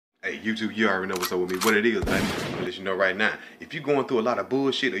Hey, YouTube, you already know what's up with me. What it is, baby. I'm gonna let you know right now. If you're going through a lot of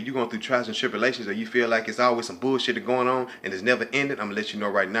bullshit, or you're going through trials and tribulations, or you feel like it's always some bullshit going on and it's never ended, I'm gonna let you know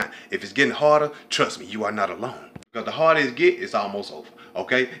right now. If it's getting harder, trust me, you are not alone. Because the harder it get, it's almost over.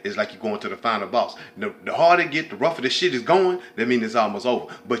 Okay? It's like you're going to the final boss. The harder it get, the rougher the shit is going, that means it's almost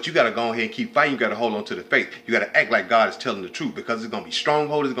over. But you gotta go ahead and keep fighting. You gotta hold on to the faith. You gotta act like God is telling the truth, because it's gonna be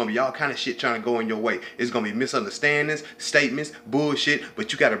stronghold. It's gonna be all kind of shit trying to go in your way. It's gonna be misunderstandings, statements, bullshit,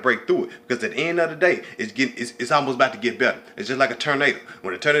 but you gotta break through it. Because at the end of the day, it's almost about to get better. It's just like a tornado.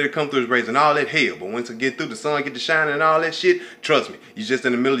 When a tornado comes through, it's raising all that hell. But once it get through, the sun get to shining and all that shit, trust me, you're just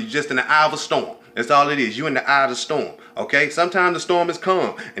in the middle, you're just in the eye of a storm. That's all it is. You in the eye of the storm. Okay? Sometimes the storm is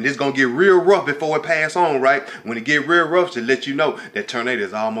calm, and it's gonna get real rough before it pass on, right? When it get real rough, to let you know that tornado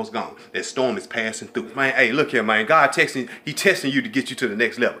is almost gone. That storm is passing through. Man, hey, look here, man. God testing you to get you to the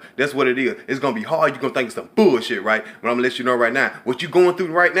next level. That's what it is. It's gonna be hard. You're gonna think it's some bullshit, right? But I'm gonna let you know right now, what you're going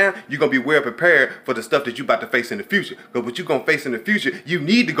through right now, you're gonna be well prepared for the stuff that you're about to face in the future. Because what you're gonna face in the future, you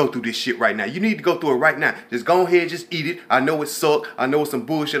need to go through this shit right now. You need to go through it right now. Just go ahead, just eat it. I know it sucks. I know it's some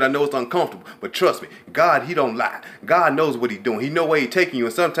bullshit. I know it's uncomfortable. But trust me, God, he don't lie. God knows what he's doing. He know where he's taking you,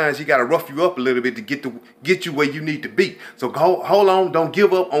 and sometimes he gotta rough you up a little bit to get you where you need to be. So hold on, don't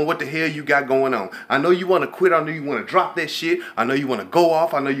give up on what the hell you got going on. I know you want to quit. I know you want to drop that shit. I know you want to go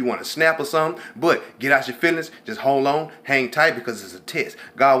off. I know you want to snap or something. But get out your feelings. Just hold on, hang tight, because it's a test.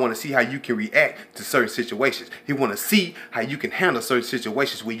 God want to see how you can react to certain situations. He want to see how you can handle certain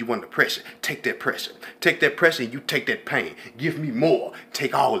situations where you want the pressure. Take that pressure. Take that pressure, and you take that pain. Give me more.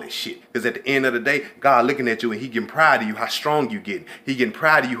 Take all this shit. Because at the end of the day, God looking at you, and he getting proud of you, how strong you getting. He getting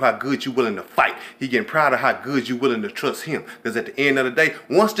proud of you, how good you willing to fight. He getting proud of how good you willing to trust him. Because at the end of the day,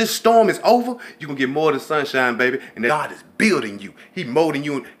 once this storm is over, you're going to get more of the sunshine, baby. And God is building you. He molding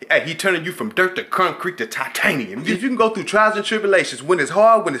you. He turning you from dirt to concrete to titanium. You can go through trials and tribulations when it's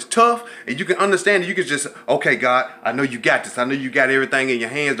hard, when it's tough, and you can understand it. You can just, okay, God, I know you got this. I know you got everything in your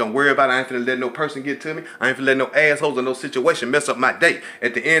hands. Don't worry about it. I ain't finna let no person get to me. I ain't finna let no assholes or no situation mess up my day.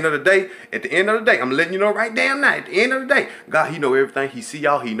 At the end of the day, I'm letting you know right damn now, at the end of the day, God, he know everything. He see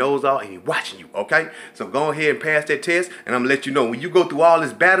y'all, he knows all, and he watching you, okay? So go ahead and pass that test, and I'm gonna let you know, when you go through all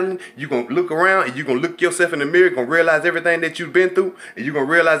this battling, you're gonna look around, and you're gonna look yourself in the mirror, gonna realize everything that you've been through, and you're gonna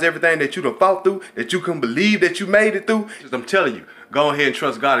realize everything that you done fought through, that you can believe that you made it through. I'm telling you, go ahead and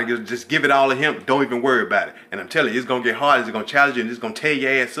trust God and just give it all to him. Don't even worry about it. And I'm telling you, it's going to get hard. It's going to challenge you, and it's going to tear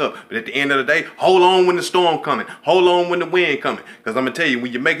your ass up. But at the end of the day, hold on when the storm coming. Hold on when the wind coming. Because I'm going to tell you,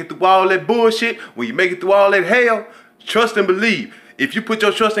 when you make it through all that bullshit, when you make it through all that hell, trust and believe. If you put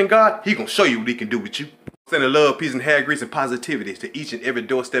your trust in God, he going to show you what he can do with you. Sending love, peace, and hair grease and positivity to each and every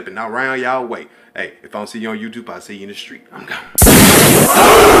doorstep and around y'all way. Hey, if I don't see you on YouTube, I'll see you in the street. I'm gone.